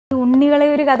ഉണ്ണികളെ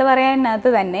ഒരു കഥ പറയാനകത്ത്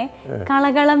തന്നെ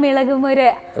കളകളം ഇളകും ഒരു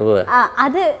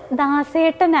അത്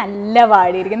ദാസേട്ടനല്ല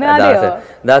പാടിയിരിക്കുന്നത്. അതെയോ?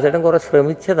 ദാസേട്ടൻ കുറെ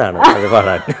ശ്രമിച്ചതാണ് അത്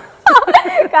പാടാൻ.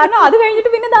 കാരണം അത്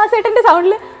കഴിഞ്ഞിട്ട് പിന്നെ ദാസേട്ടന്റെ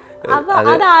സൗണ്ടില്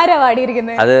അതാരാ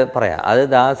പാടിയിരിക്കുന്നത്? അത് പറയാം. അത്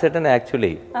ദാസേട്ടൻ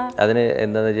ആക്ച്വലി അതിന്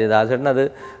എന്താന്ന് വെച്ചാൽ ദാസേട്ടൻ അത്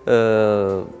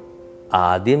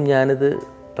ആദ്യം ഞാനിത്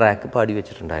ട്രാക്ക് പാടി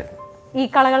വെച്ചിട്ടുണ്ടായിരുന്നു. ഈ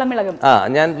കളകളം ഇളകും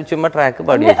ഞാൻ ചുമ്മാ ട്രാക്ക്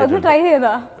പാടി വെച്ചിട്ടുണ്ട്. ട്രൈ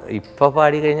ചെയ്താ ഇപ്പൊ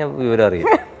പാടി കഴിഞ്ഞാൽ വിവരം അറിയാം.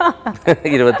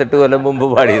 28 കൊല്ലം മുമ്പ്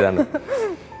പാടിയതാണ്.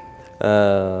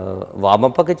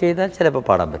 വാമപ്പൊക്കെ ചെയ്താൽ ചിലപ്പോൾ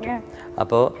പാടാൻ പറ്റും.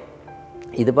 അപ്പോൾ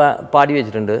ഇത് പാടി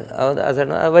വെച്ചിട്ടുണ്ട്.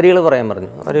 വരികൾ പറയാൻ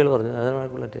പറഞ്ഞു. അത്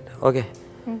ഓക്കെ.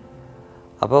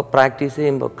 അപ്പോൾ പ്രാക്ടീസ്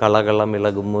ചെയ്യുമ്പോൾ കളകളം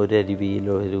ഇളകും ഒരു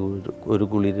അരുവിയിലോ ഒരു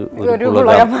കുളിര് ഒരു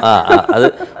കുളകം. അത്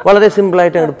വളരെ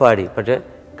സിമ്പിളായിട്ട് അങ്ങോട്ട് പാടി. പക്ഷെ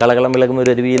കളകളം ഇളകും ഒരു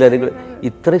അരുവിയിൽ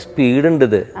ഇത്ര സ്പീഡുണ്ട്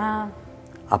ഇത്.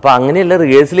 അപ്പൊ അങ്ങനെയല്ല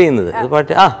റിഹേഴ്സൽ ചെയ്യുന്നത്. ഇത്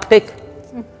പാട്ട് ടേക്ക്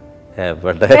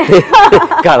എവിടെ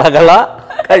കളകള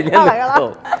കഴിഞ്ഞ.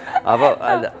 അപ്പൊ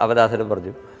അവദാസനം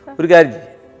പറഞ്ഞു ഒരു കാര്യം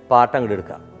പാട്ട് അങ്ങോട്ട്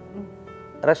എടുക്കാം,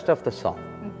 റെസ്റ്റ് ഓഫ് ദ സോങ്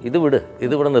ഇത്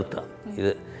ഇവിടെ നിർത്താം.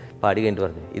 ഇത് പാടി കഴിഞ്ഞിട്ട്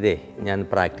പറഞ്ഞു ഇതേ ഞാൻ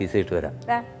പ്രാക്ടീസ് ചെയ്തിട്ട് വരാം,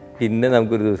 പിന്നെ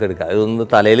നമുക്കൊരു ദിവസം എടുക്കാം, ഇതൊന്ന്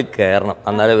തലയിൽ കയറണം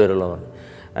എന്നാലേ വരുള്ളൂ പറഞ്ഞു.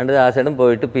 അതുകൊണ്ട് ദാസേട്ടൻ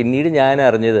പോയിട്ട് പിന്നീട് ഞാൻ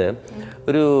അറിഞ്ഞത്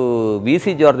ഒരു VC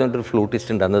ജോർജ് ഒരു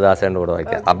ഫ്ലൂട്ടിസ്റ്റ് ഉണ്ട് അന്ന് ദാസേട്ടൻ്റെ കൂടെ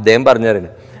വായിക്കാം. അദ്ദേഹം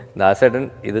പറഞ്ഞറിഞ്ഞു ദാസേട്ടൻ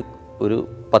ഇത് ഒരു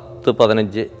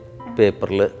 10-15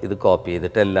 പേപ്പറിൽ ഇത് കോപ്പി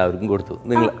ചെയ്തിട്ട് എല്ലാവർക്കും കൊടുത്തു.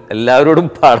 നിങ്ങൾ എല്ലാവരോടും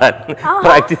പാടാൻ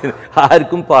പ്രാക്ടീസ്,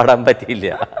 ആർക്കും പാടാൻ പറ്റിയില്ല.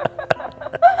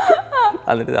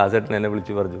 എന്നിട്ട് ദാസേട്ടൻ എന്നെ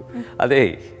വിളിച്ച് പറഞ്ഞു അതേ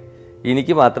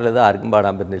എനിക്ക് മാത്രമല്ല ഇത് ആർക്കും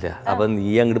പാടാൻ പറ്റുന്നില്ല, അപ്പം നീ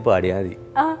അങ്ങോട്ട് പാടിയാൽ മതി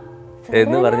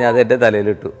എന്ന് പറഞ്ഞ് അത് എൻ്റെ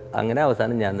തലയിലിട്ടു. അങ്ങനെ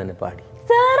അവസാനം ഞാൻ തന്നെ പാടി.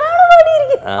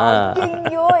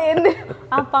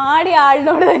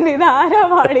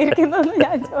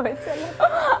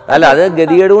 അല്ല അത്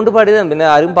ഗതികേട് കൊണ്ട് പാടിയതാണ്. പിന്നെ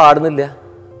ആരും പാടുന്നില്ല,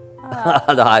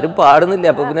 അതാരും പാടുന്നില്ല.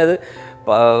 അപ്പൊ പിന്നെ അത്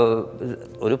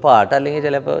ഒരു പാട്ട് അല്ലെങ്കിൽ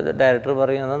ചിലപ്പോൾ ഡയറക്ടർ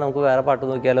പറയും എന്നാൽ നമുക്ക് വേറെ പാട്ട്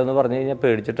നോക്കിയാലോ എന്ന് പറഞ്ഞു കഴിഞ്ഞാൽ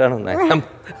പേടിച്ചിട്ടാണ്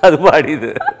അത്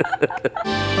പാടിയത്.